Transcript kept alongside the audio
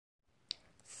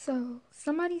So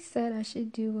somebody said I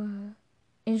should do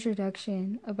a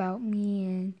introduction about me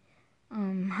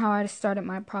and how I started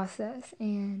my process,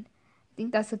 and I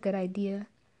think that's a good idea.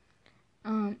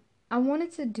 Um, I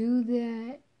wanted to do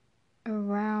that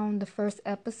around the first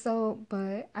episode,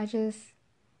 but I just,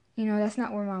 that's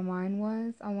not where my mind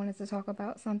was. I wanted to talk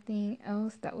about something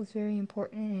else that was very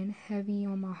important and heavy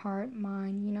on my heart,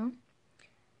 mind.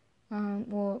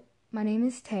 Well, my name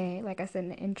is Tay, like I said in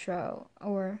the intro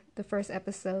or the first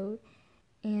episode,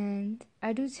 and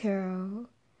I do tarot.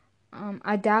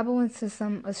 I dabble into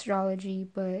some astrology,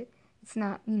 but it's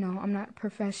not, I'm not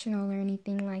professional or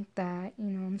anything like that.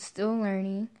 I'm still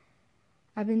learning.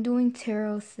 I've been doing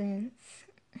tarot since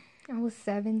I was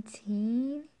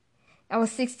 17. I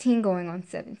was 16 going on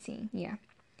 17. Yeah.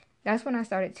 That's when I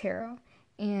started tarot.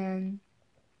 And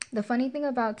the funny thing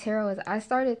about tarot is I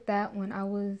started that when I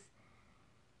was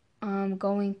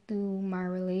going through my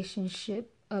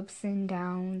relationship ups and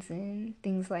downs and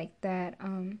things like that.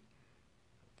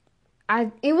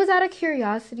 It was out of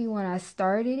curiosity when I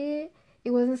started it. It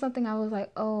wasn't something I was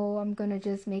like, oh, I'm gonna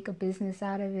just make a business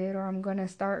out of it or I'm gonna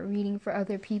start reading for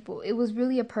other people. It was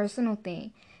really a personal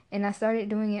thing. And I started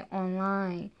doing it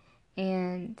online,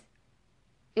 and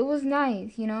it was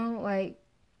nice, like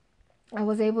I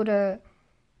was able to,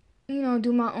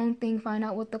 do my own thing, find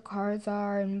out what the cards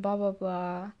are and blah blah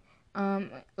blah.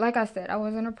 Like I said, I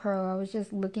wasn't a pro. I was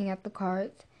just looking at the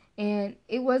cards. And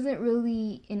it wasn't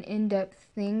really an in-depth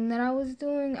thing that I was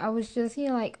doing. I was just,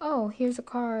 like, oh, here's a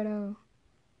card. Oh,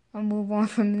 I'll move on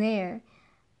from there.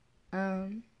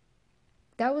 Um,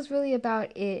 that was really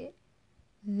about it.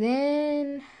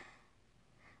 Then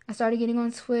I started getting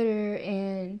on Twitter,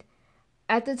 and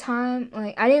at the time,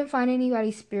 like, I didn't find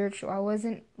anybody spiritual. I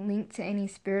wasn't linked to any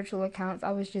spiritual accounts.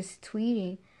 I was just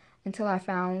tweeting until I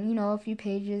found, a few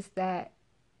pages that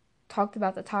talked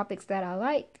about the topics that I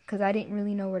liked, because I didn't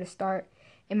really know where to start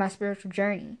in my spiritual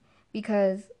journey.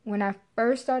 Because when I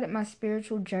first started my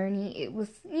spiritual journey, it was,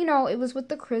 it was with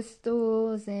the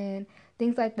crystals and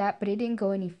things like that, but it didn't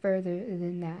go any further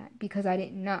than that because I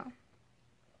didn't know.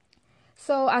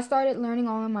 So I started learning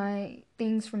all of my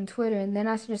things from Twitter, and then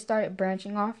I just started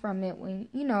branching off from it when,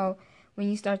 when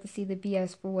you start to see the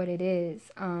BS for what it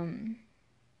is.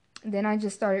 Then I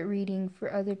just started reading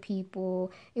for other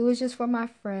people. It was just for my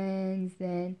friends.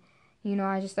 Then,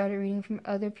 I just started reading from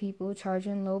other people,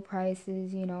 charging low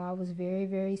prices. I was very,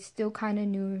 very still kind of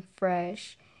new and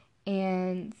fresh.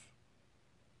 And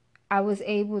I was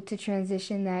able to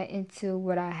transition that into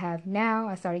what I have now.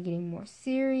 I started getting more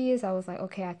serious. I was like,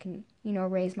 okay, I can,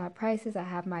 raise my prices. I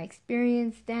have my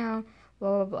experience down,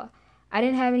 blah, blah, blah. I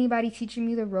didn't have anybody teaching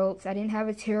me the ropes. I didn't have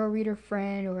a tarot reader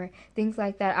friend or things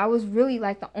like that. I was really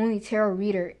like the only tarot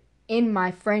reader in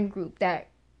my friend group that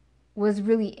was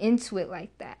really into it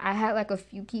like that. I had like a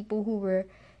few people who were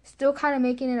still kind of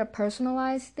making it a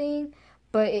personalized thing,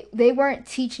 but they weren't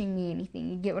teaching me anything.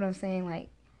 You get what I'm saying? Like,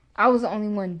 I was the only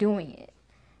one doing it.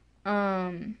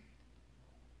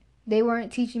 They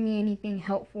weren't teaching me anything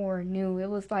helpful or new. It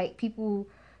was like people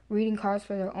reading cards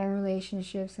for their own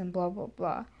relationships and blah, blah,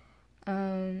 blah.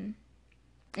 And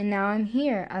now I'm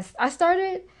here. I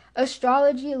started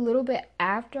astrology a little bit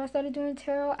after I started doing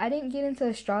tarot. I didn't get into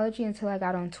astrology until I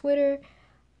got on Twitter.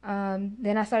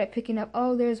 Then I started picking up,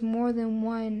 oh, there's more than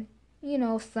one,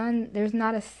 sun. There's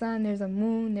not a sun, there's a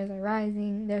moon, there's a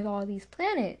rising, there's all these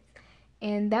planets.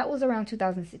 And that was around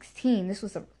 2016. This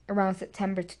was around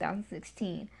September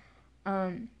 2016.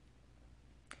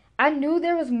 I knew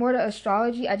there was more to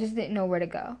astrology. I just didn't know where to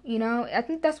go. I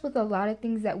think that's with a lot of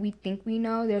things that we think we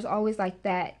know. There's always like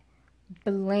that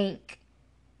blank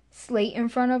slate in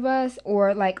front of us,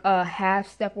 or like a half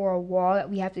step or a wall that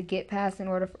we have to get past in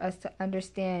order for us to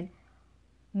understand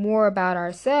more about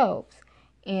ourselves.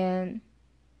 And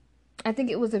I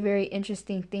think it was a very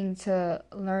interesting thing to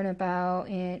learn about,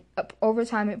 and over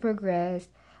time it progressed.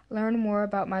 Learn more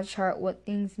about my chart, what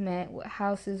things meant, what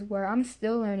houses were. I'm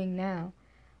still learning now.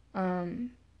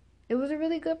 It was a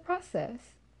really good process.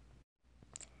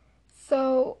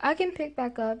 So I can pick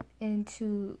back up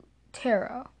into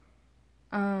tarot.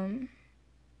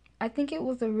 I think it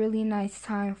was a really nice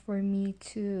time for me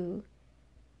to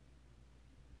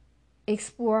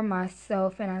explore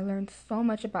myself, and I learned so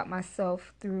much about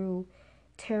myself through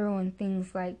tarot and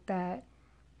things like that.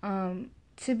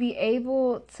 To be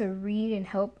able to read and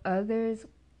help others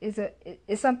is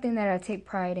something that I take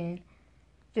pride in.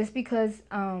 Just because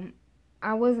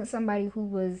I wasn't somebody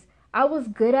I was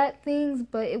good at things,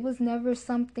 but it was never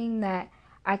something that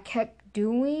I kept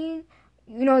doing.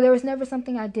 There was never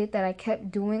something I did that I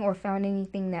kept doing or found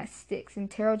anything that sticks.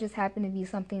 And tarot just happened to be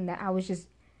something that I was just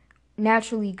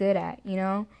naturally good at,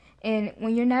 And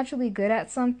when you're naturally good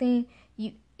at something,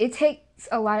 it takes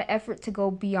a lot of effort to go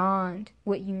beyond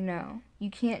what you know. You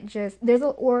can't just there's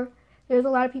a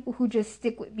lot of people who just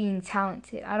stick with being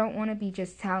talented. I don't want to be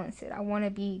just talented. I want to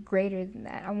be greater than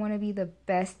that. I want to be the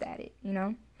best at it, you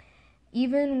know?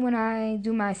 Even when I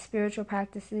do my spiritual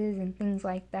practices and things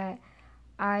like that,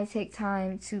 I take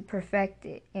time to perfect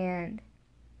it. And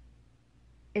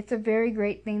it's a very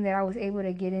great thing that I was able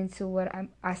to get into what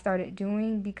I started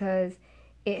doing, because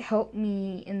it helped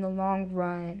me in the long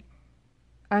run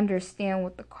understand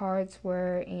what the cards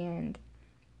were and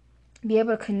be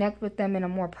able to connect with them in a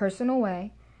more personal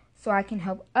way, so I can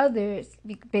help others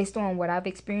based on what I've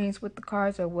experienced with the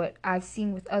cards or what I've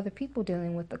seen with other people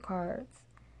dealing with the cards.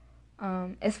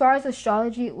 As far as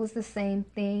astrology, it was the same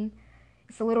thing.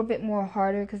 It's a little bit more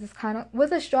harder because it's kind of,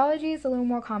 with astrology, it's a little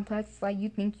more complex. It's like you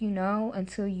think you know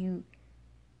until you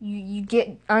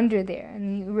get under there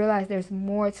and you realize there's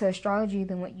more to astrology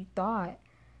than what you thought.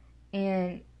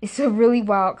 And it's a really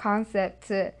wild concept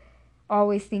to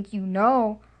always think you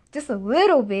know just a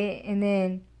little bit, and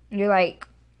then you're like,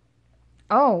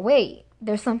 oh wait,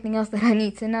 there's something else that I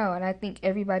need to know. And I think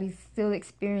everybody's still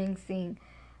experiencing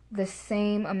the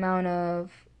same amount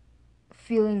of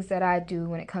feelings that I do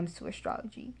when it comes to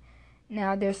astrology.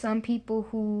 Now, there's some people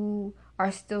who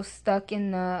are still stuck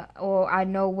in I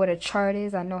know what a chart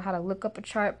is, I know how to look up a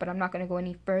chart, but I'm not going to go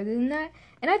any further than that.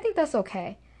 And I think that's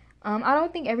okay. I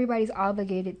don't think everybody's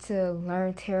obligated to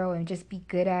learn tarot and just be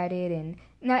good at it, and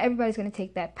not everybody's going to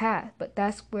take that path, but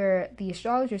that's where the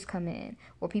astrologers come in,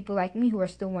 or people like me who are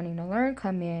still wanting to learn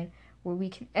come in, where we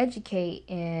can educate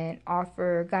and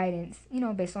offer guidance,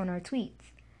 based on our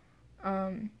tweets.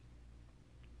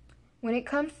 When it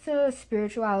comes to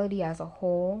spirituality as a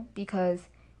whole, because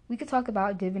we could talk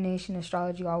about divination,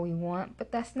 astrology all we want,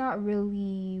 but that's not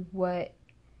really what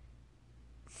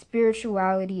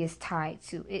spirituality is tied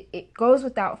to. It goes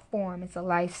without form. It's a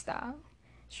lifestyle.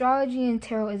 Astrology and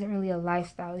tarot isn't really a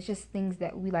lifestyle. It's just things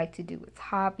that we like to do. It's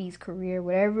hobbies, career,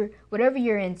 whatever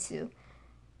you're into.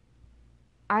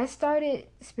 I started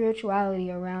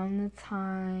spirituality around the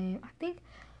time, I think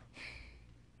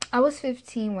I was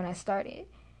 15 when I started.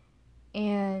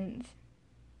 And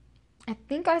I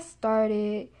think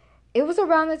it was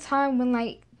around the time when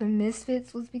the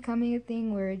Misfits was becoming a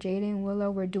thing, where Jada and Willow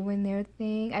were doing their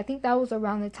thing. I think that was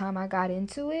around the time I got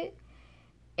into it.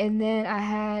 And then I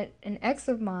had an ex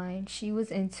of mine, she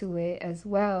was into it as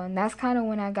well. And that's kind of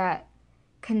when I got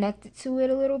connected to it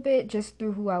a little bit, just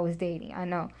through who I was dating. I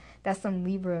know that's some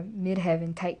Libra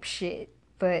midheaven type shit,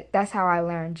 but that's how I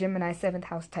learned. Gemini 7th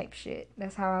house type shit.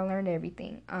 That's how I learned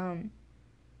everything.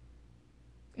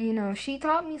 She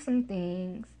taught me some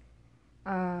things.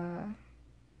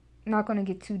 Not going to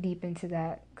get too deep into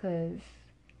that, because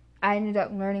I ended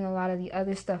up learning a lot of the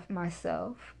other stuff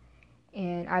myself.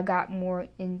 And I got more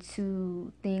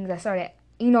into things. I started,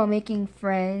 making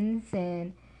friends,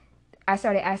 and I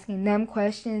started asking them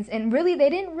questions. And really, they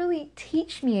didn't really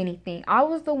teach me anything. I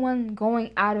was the one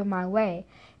going out of my way.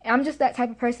 And I'm just that type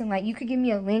of person. You could give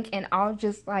me a link and I'll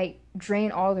just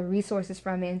drain all the resources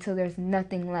from it until there's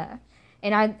nothing left.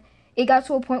 And it got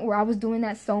to a point where I was doing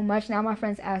that so much. Now my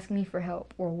friends ask me for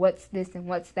help, or what's this and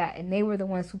what's that. And they were the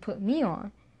ones who put me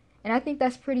on. And I think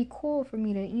that's pretty cool for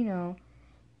me to,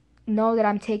 know that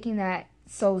I'm taking that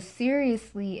so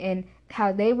seriously, and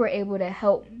how they were able to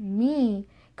help me,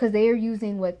 because they are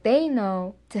using what they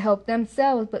know to help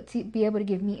themselves, but to be able to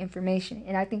give me information.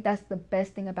 And I think that's the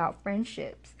best thing about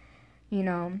friendships,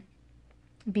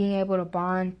 being able to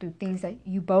bond through things that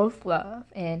you both love,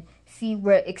 and see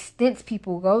what extents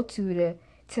people go to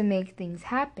make things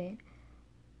happen.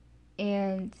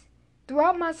 And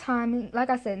throughout my time, like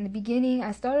I said in the beginning,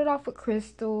 I started off with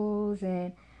crystals,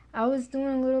 and I was doing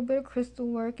a little bit of crystal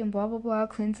work and blah, blah, blah,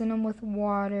 cleansing them with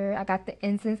water. I got the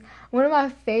incense. One of my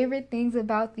favorite things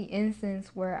about the incense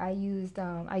where I used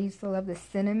to love the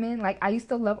cinnamon. I used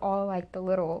to love all, the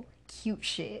little cute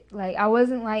shit. I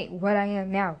wasn't like what I am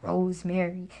now.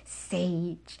 Rosemary,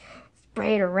 sage,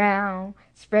 spread it around,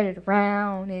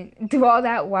 and do all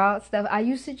that wild stuff. I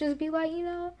used to just be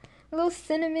a little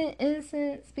cinnamon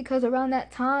incense, because around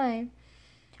that time,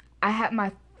 I had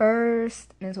my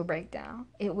first mental breakdown.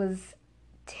 It was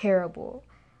terrible.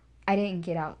 I didn't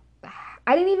get out.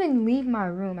 I didn't even leave my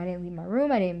room. I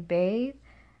didn't bathe.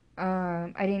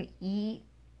 I didn't eat.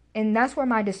 And that's where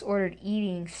my disordered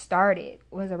eating started,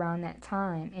 was around that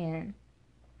time. And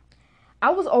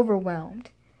I was overwhelmed.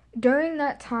 During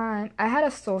that time, I had a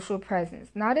social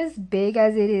presence. Not as big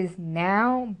as it is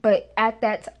now, but at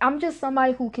that I'm just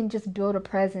somebody who can just build a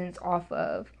presence off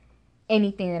of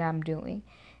anything that I'm doing.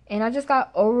 And I just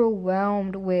got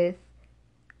overwhelmed with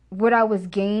what I was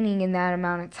gaining in that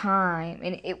amount of time,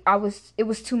 and it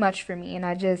was too much for me, and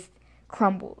I just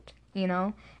crumbled, you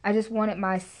know? I just wanted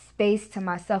my space to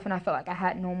myself, and I felt like I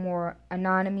had no more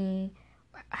autonomy,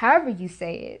 however you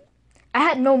say it. I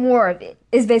had no more of it,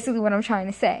 is basically what I'm trying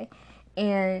to say.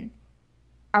 And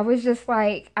I was just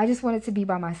like, I just wanted to be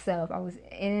by myself. I was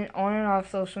on and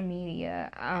off social media.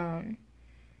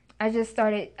 I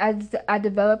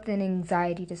developed an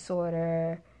anxiety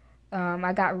disorder.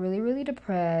 I got really, really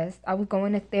depressed. I was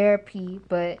going to therapy,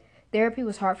 but therapy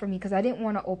was hard for me because I didn't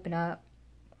want to open up.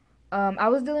 I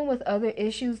was dealing with other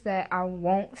issues that I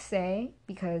won't say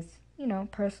because,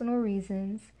 personal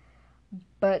reasons.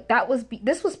 But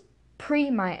this was pre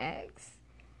my ex.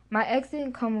 My ex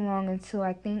didn't come along until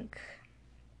I think,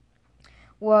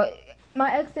 well,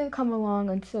 my ex didn't come along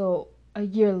until a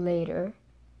year later.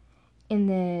 And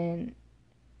then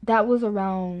that was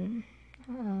around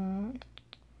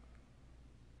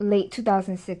late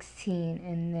 2016,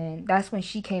 and then that's when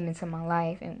she came into my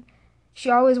life, and she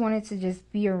always wanted to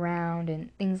just be around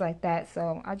and things like that,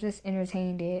 so I just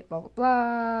entertained it, blah blah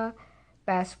blah.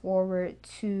 Fast forward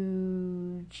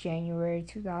to January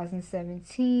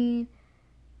 2017,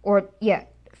 or yeah,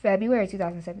 February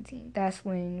 2017. That's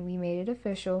when we made it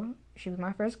official. She was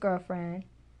my first girlfriend,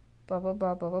 blah blah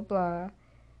blah blah blah blah.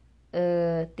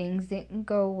 Things didn't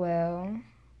go well.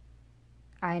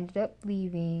 I ended up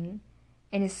leaving.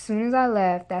 And as soon as I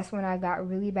left, that's when I got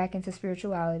really back into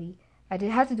spirituality. I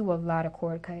did have to do a lot of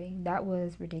cord cutting. That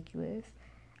was ridiculous.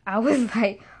 I was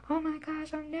like, oh my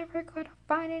gosh, I'm never going to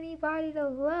find anybody to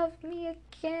love me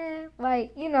again.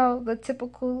 Like, the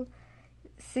typical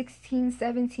 16,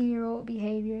 17-year-old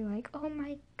behavior. Like, oh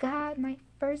my God, my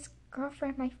first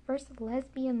girlfriend, my first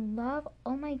lesbian love.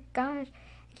 Oh my gosh,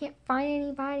 I can't find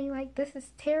anybody. Like, this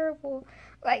is terrible.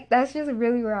 Like, that's just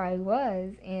really where I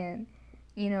was. And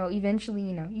eventually,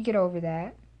 you get over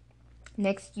that.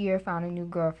 Next year, found a new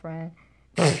girlfriend.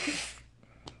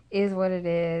 Is what it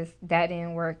is. That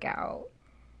didn't work out.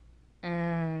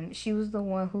 She was the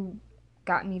one who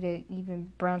got me to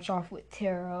even branch off with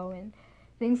tarot and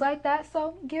things like that.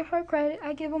 So, give her credit.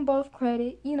 I give them both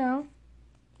credit.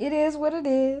 It is what it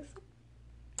is.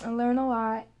 I learned a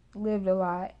lot. Lived a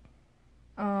lot.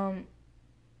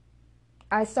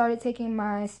 I started taking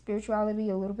my spirituality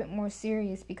a little bit more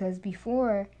serious because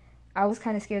before I was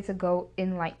kind of scared to go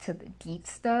in to the deep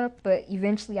stuff, but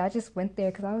eventually I just went there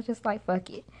because I was just like, fuck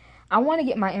it. I want to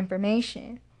get my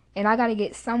information and I got to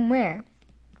get somewhere.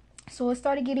 So it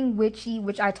started getting witchy,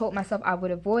 which I told myself I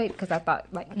would avoid because I thought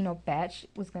bad shit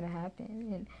was going to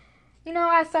happen. And,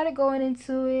 I started going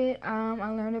into it. I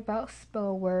learned about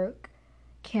spell work,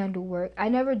 candle work. I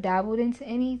never dabbled into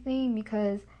anything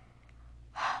because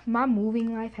my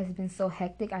moving life has been so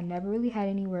hectic. I never really had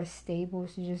anywhere stable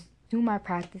to just do my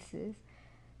practices.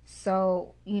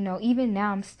 So, even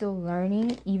now I'm still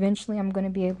learning. Eventually I'm going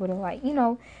to be able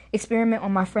to experiment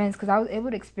on my friends because I was able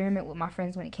to experiment with my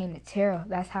friends when it came to tarot.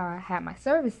 That's how I had my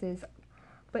services.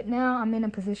 But now I'm in a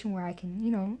position where I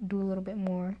can, do a little bit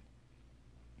more.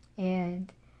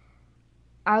 And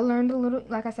I learned a little,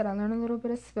 like I said, I learned a little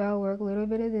bit of spell work, a little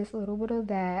bit of this, a little bit of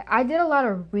that. I did a lot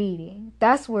of reading.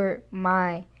 That's where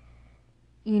my,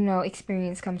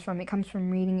 experience comes from. It comes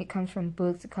from reading, it comes from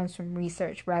books, it comes from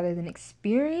research rather than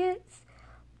experience.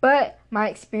 But my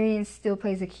experience still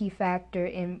plays a key factor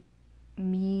in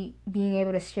me being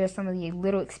able to share some of the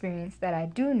little experience that I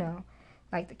do know.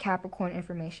 Like the Capricorn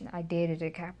information. I dated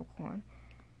a Capricorn.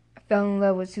 I fell in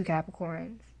love with 2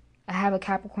 Capricorns. I have a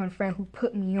Capricorn friend who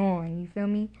put me on, you feel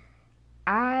me?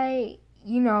 I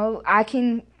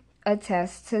can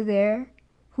attest to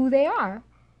who they are.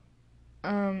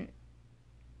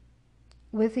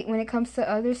 When it comes to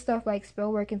other stuff like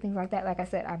spell work and things like that, like I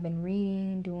said, I've been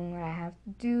reading, doing what I have to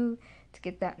do to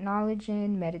get that knowledge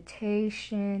in,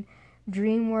 meditation,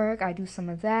 dream work, I do some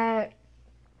of that.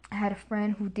 I had a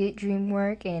friend who did dream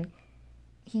work and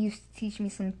he used to teach me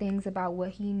some things about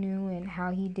what he knew and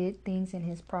how he did things in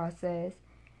his process.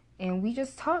 And we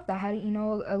just talked. I had,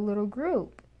 a little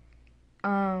group.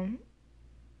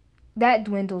 That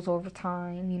dwindles over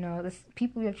time. The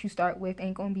people that you start with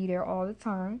ain't going to be there all the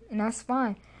time. And that's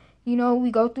fine.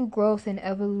 We go through growth and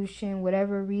evolution,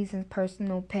 whatever reasons,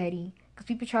 personal, petty. Because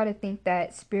people try to think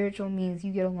that spiritual means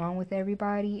you get along with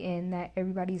everybody and that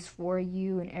everybody's for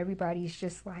you and everybody's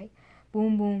just like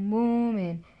boom, boom, boom.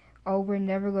 And oh, we're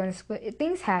never going to split.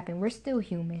 Things happen. We're still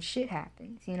human. Shit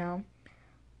happens,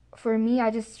 For me,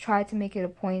 I just try to make it a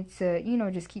point to,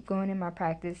 just keep going in my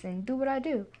practice and do what I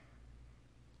do.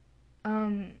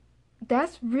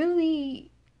 That's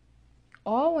really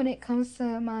all when it comes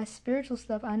to my spiritual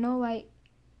stuff. I know,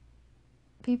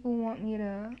 people want me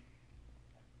to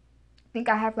think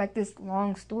I have like this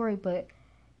long story, but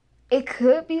it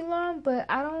could be long, but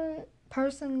I don't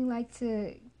personally like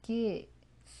to get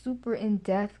super in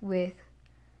depth with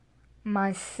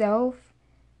myself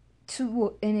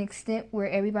to an extent where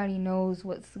everybody knows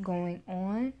what's going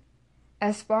on.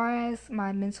 As far as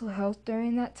my mental health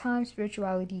during that time,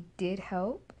 spirituality did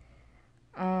help.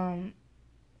 Um,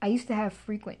 I used to have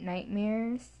frequent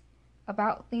nightmares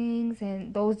about things,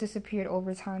 and those disappeared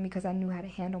over time because I knew how to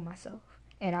handle myself.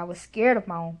 And I was scared of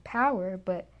my own power,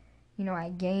 but I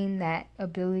gained that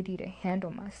ability to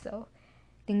handle myself.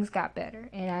 Things got better,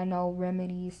 and I know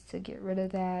remedies to get rid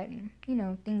of that, and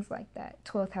things like that.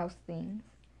 12th house things.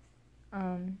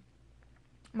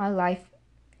 My life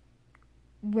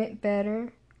went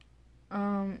better.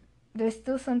 There's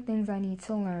still some things I need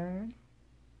to learn,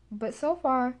 but so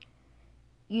far,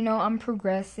 I'm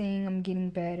progressing. I'm getting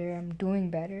better. I'm doing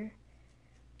better.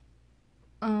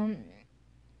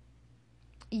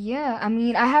 Yeah, I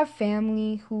mean, I have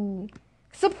family who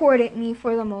supported me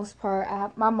for the most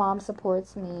part. My mom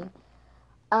supports me.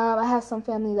 I have some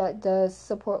family that does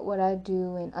support what I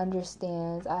do and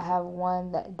understands. I have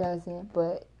one that doesn't,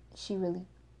 but she really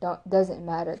doesn't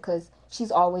matter because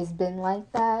she's always been like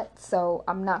that. So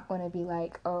I'm not going to be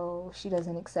like, oh, she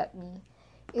doesn't accept me.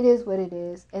 It is what it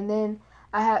is. And then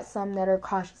I had some that are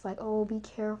cautious, like, oh, be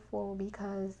careful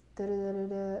because da da da da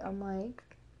da. I'm like,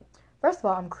 first of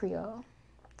all, I'm Creole.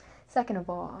 Second of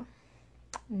all,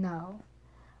 no.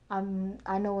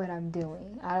 I know what I'm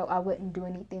doing. I wouldn't do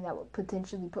anything that would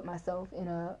potentially put myself in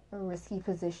a risky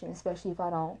position, especially if I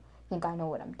don't think I know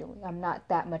what I'm doing. I'm not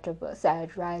that much of a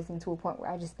Sag rising to a point where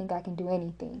I just think I can do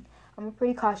anything. I'm a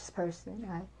pretty cautious person.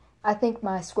 I thank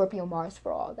my Scorpio Mars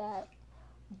for all that.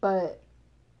 But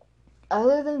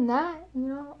other than that,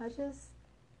 I just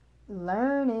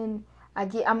learn, and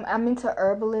I'm into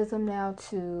herbalism now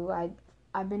too.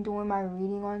 I've been doing my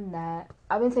reading on that.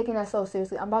 I've been taking that so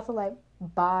seriously. I'm about to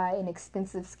buy an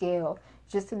expensive scale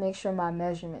just to make sure my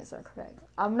measurements are correct.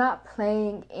 I'm not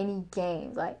playing any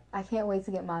games. I can't wait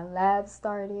to get my lab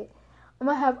started. I'm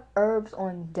gonna have herbs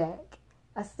on deck.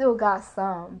 I still got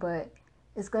some, but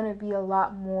it's gonna be a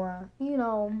lot more,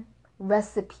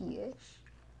 recipe-ish.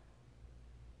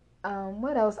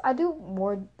 What else? I do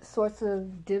more sorts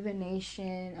of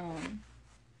divination.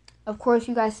 Of course,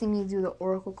 you guys see me do the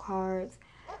oracle cards.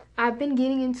 I've been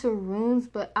getting into runes,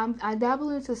 but I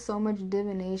dabble into so much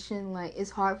divination, it's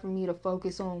hard for me to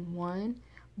focus on one.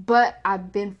 But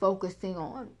I've been focusing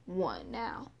on one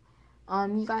now.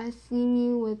 You guys see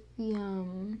me with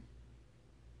the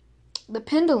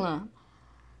pendulum.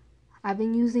 I've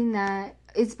been using that.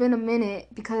 It's been a minute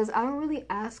because I don't really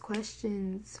ask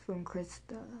questions from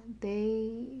Krista.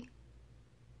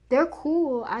 They're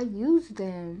cool. I use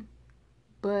them,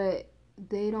 but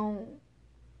they don't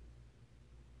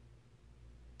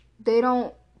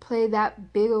play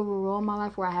that big of a role in my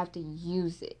life where I have to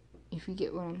use it, if you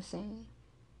get what I'm saying.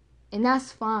 And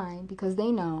that's fine because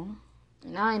they know,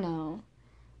 and I know,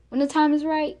 when the time is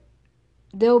right,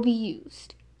 they'll be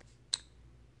used.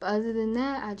 But other than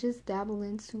that, I just dabble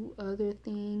into other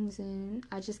things and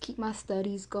I just keep my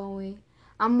studies going.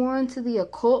 I'm more into the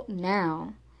occult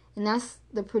now, and that's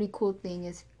the pretty cool thing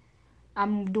is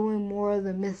I'm doing more of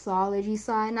the mythology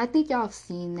side, and I think y'all have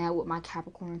seen that with my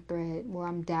Capricorn thread where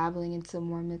I'm dabbling into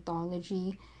more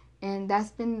mythology, and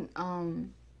that's been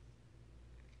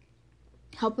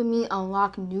helping me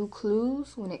unlock new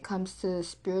clues when it comes to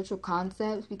spiritual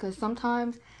concepts, because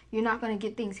sometimes you're not going to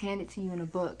get things handed to you in a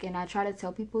book, and I try to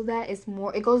tell people that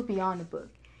it goes beyond the book.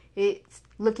 It's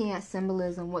looking at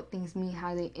symbolism, what things mean,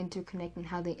 how they interconnect, and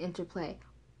how they interplay.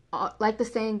 Like the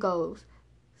saying goes,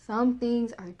 some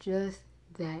things are just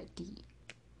that deep,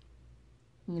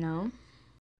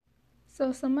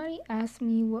 So somebody asked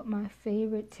me what my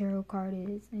favorite tarot card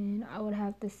is, and I would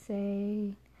have to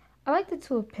say I like the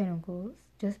Two of Pentacles,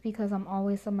 just because I'm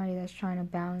always somebody that's trying to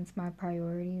balance my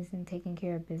priorities and taking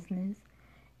care of business.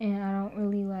 And I don't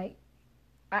really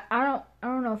I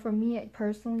don't know, for me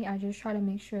personally, I just try to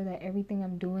make sure that everything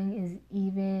I'm doing is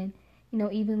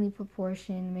evenly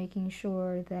proportioned, making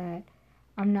sure that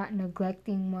I'm not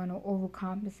neglecting one or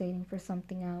overcompensating for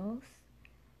something else.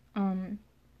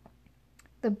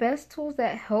 The best tools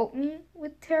that help me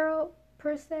with tarot,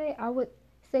 per se, I would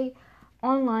say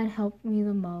online helped me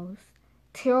the most.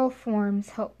 Tarot forums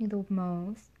helped me the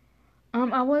most.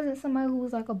 I wasn't somebody who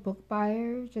was a book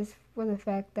buyer, just for the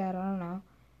fact that, I don't know,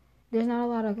 there's not a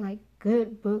lot of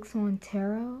good books on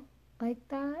tarot like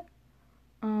that.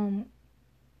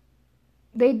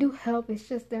 They do help, it's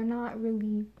just they're not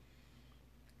really,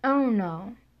 I don't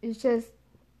know, it's just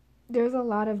there's a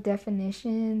lot of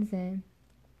definitions and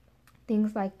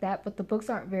things like that. But the books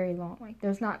aren't very long. Like,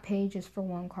 there's not pages for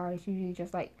one card. It's usually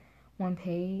just like one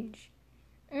page.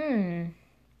 I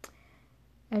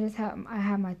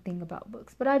have my thing about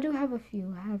books, but I do have a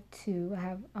few. I have two. I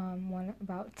have one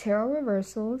about tarot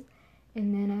reversals,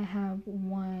 and then I have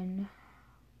one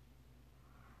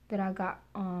that I got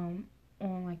on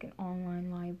like an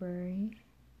online library,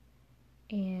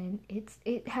 and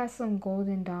it has some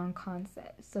Golden Dawn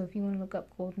concepts. So if you want to look up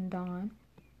Golden Dawn,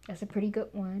 that's a pretty good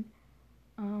one.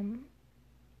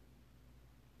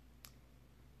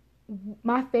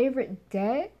 My favorite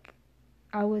deck,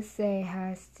 I would say,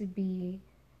 has to be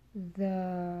I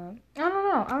don't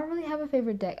know. I don't really have a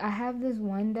favorite deck. I have this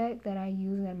one deck that I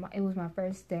use, and it was my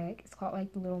first deck. It's called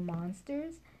like the Little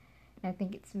Monsters, and I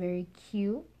think it's very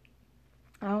cute.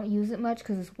 I don't use it much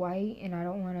because it's white, and I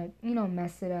don't want to,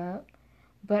 mess it up.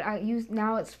 But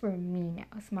now it's for me now.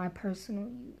 It's my personal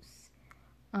use.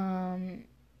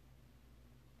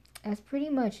 That's pretty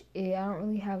much it. I don't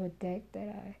really have a deck that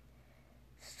I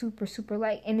super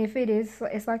like. And if it is,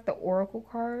 it's like the Oracle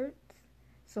cards.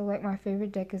 So, like, my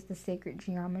favorite deck is the Sacred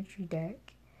Geometry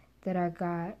deck that I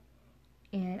got.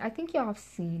 And I think y'all have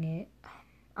seen it.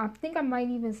 I think I might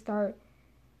even start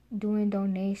doing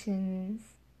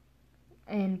donations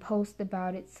and post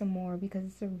about it some more because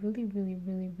it's a really, really,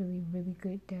 really, really, really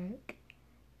good deck.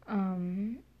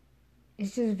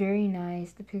 It's just very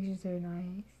nice. The pictures are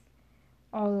nice.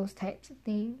 All those types of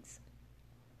things.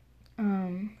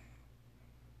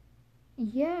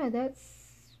 Yeah, that's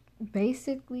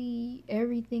basically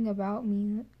everything about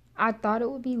me. I thought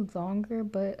it would be longer,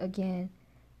 but again,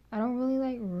 I don't really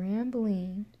like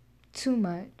rambling too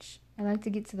much. I like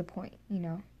to get to the point,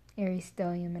 Aries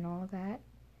stellium and all of that.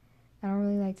 I don't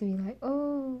really like to be like,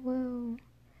 oh, well,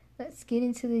 let's get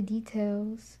into the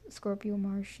details, Scorpio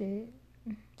Mars shit.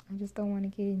 I just don't want to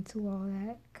get into all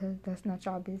that because that's not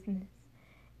y'all business.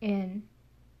 And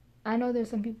I know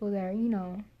there's some people that are,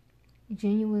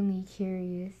 genuinely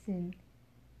curious and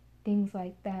things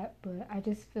like that, but I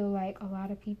just feel like a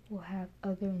lot of people have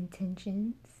other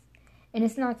intentions. And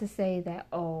it's not to say that,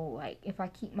 like, if I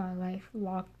keep my life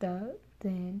locked up,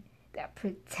 then that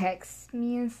protects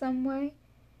me in some way.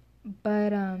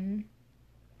 But,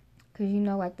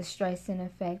 because, like the Streisand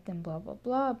effect and blah, blah,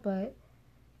 blah, but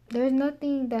there's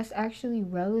nothing that's actually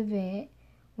relevant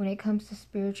when it comes to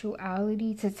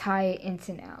spirituality to tie it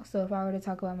into now. So if I were to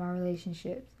talk about my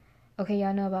relationships, okay,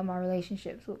 y'all know about my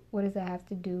relationships. What does that have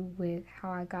to do with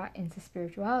how I got into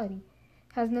spirituality?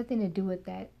 It has nothing to do with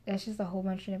that. That's just a whole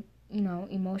bunch of,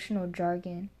 emotional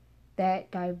jargon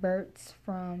that diverts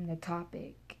from the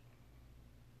topic.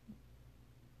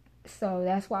 So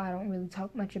that's why I don't really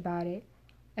talk much about it.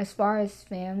 As far as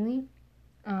family,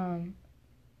 because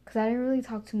I didn't really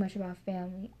talk too much about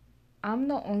family. I'm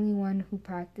the only one who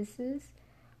practices.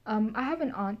 I have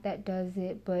an aunt that does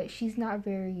it, but she's not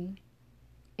very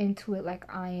into it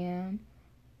like I am.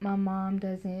 My mom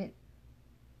doesn't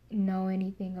know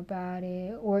anything about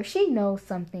it, or she knows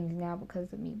some things now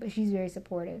because of me, but she's very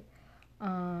supportive.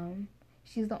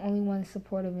 She's the only one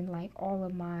supportive in like all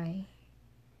of my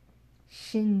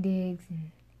shindigs and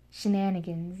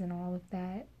shenanigans and all of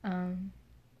that.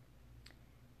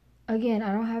 Again,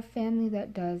 I don't have family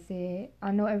that does it.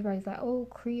 I know everybody's like, oh,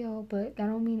 Creole, but that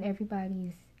don't mean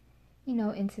everybody's,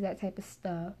 into that type of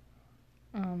stuff.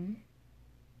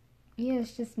 Yeah,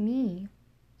 it's just me.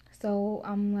 So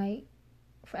I'm like,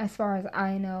 as far as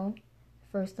I know,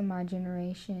 first of my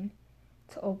generation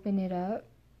to open it up,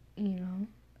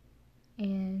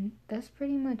 and that's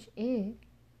pretty much it.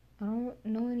 I don't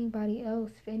know anybody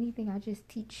else. If anything, I just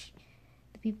teach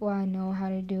the people I know how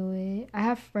to do it. I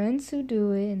have friends who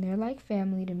do it, and they're like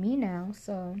family to me now,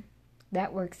 so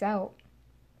that works out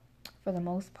for the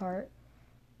most part.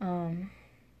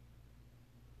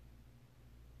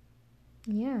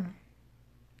 Yeah.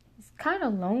 It's kind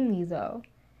of lonely though,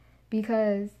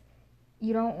 because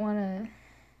you don't want to,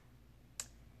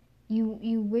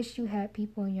 you wish you had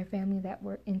people in your family that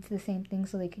were into the same thing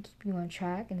so they could keep you on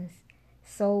track, and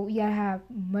so you gotta have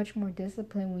much more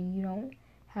discipline when you don't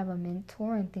have a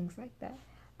mentor and things like that.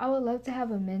 I would love to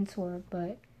have a mentor,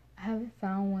 but I haven't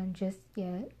found one just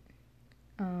yet.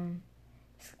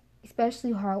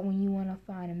 Especially hard when you want to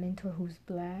find a mentor who's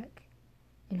black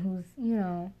and who's,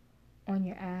 on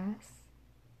your ass.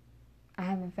 I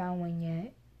haven't found one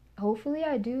yet. Hopefully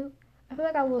I do. I feel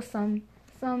like I will sometime.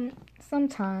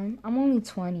 I'm only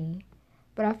 20,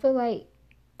 but I feel like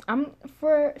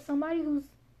for somebody who's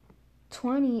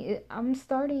 20,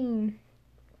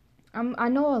 I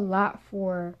know a lot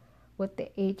for what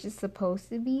the age is supposed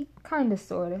to be, kind of,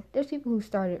 sort of. There's people who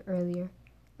started earlier.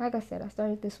 Like I said, I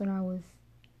started this when I was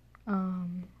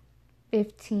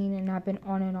 15 and I've been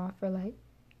on and off for like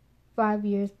 5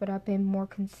 years, but I've been more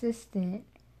consistent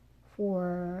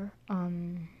for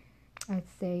I'd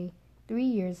say 3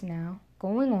 years now,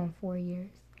 going on 4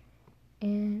 years,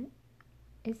 and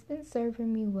it's been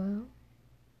serving me well.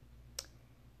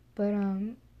 But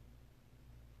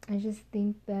I just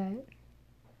think that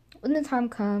when the time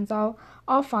comes, I'll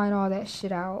find all that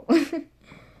shit out.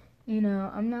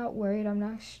 I'm not worried, I'm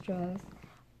not stressed.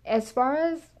 As far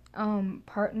as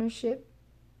partnerships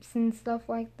and stuff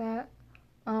like that,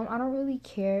 I don't really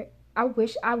care. I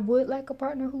wish I would like a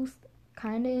partner who's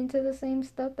kind of into the same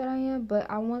stuff that I am, but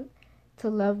I want to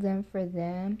love them for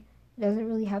them. It doesn't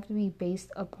really have to be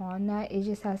based upon that. It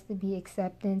just has to be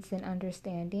acceptance and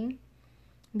understanding.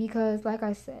 Because like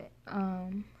I said,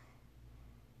 I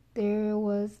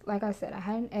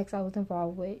had an ex I was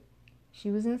involved with.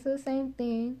 She was into the same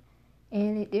thing,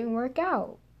 and it didn't work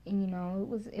out. And,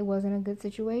 it wasn't a good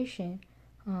situation.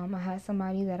 I had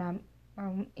somebody that I'm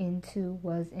into,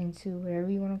 was into, whatever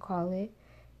you want to call it.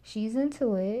 She's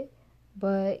into it,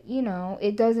 but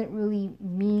it doesn't really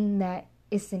mean that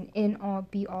it's an end all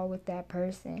be all with that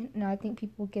person. And I think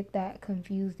people get that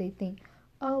confused. They think,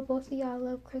 oh, both of y'all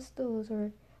love crystals,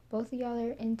 or both of y'all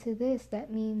are into this. That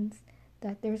means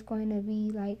that there's going to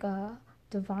be like a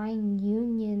divine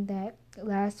union that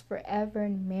lasts forever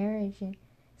in marriage, and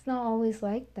it's not always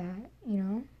like that,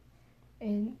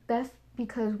 and that's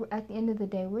because at the end of the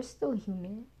day we're still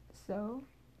human. So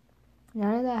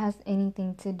none of that has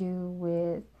anything to do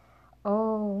with,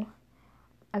 oh,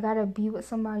 I gotta be with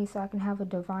somebody so I can have a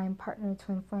divine partner,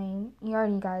 twin flame. You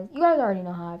guys already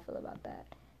know how I feel about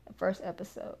that, the first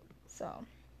episode. So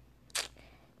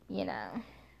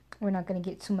we're not gonna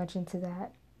get too much into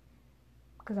that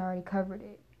because I already covered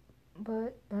it.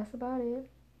 But that's about it.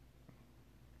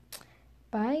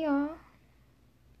 Bye, y'all.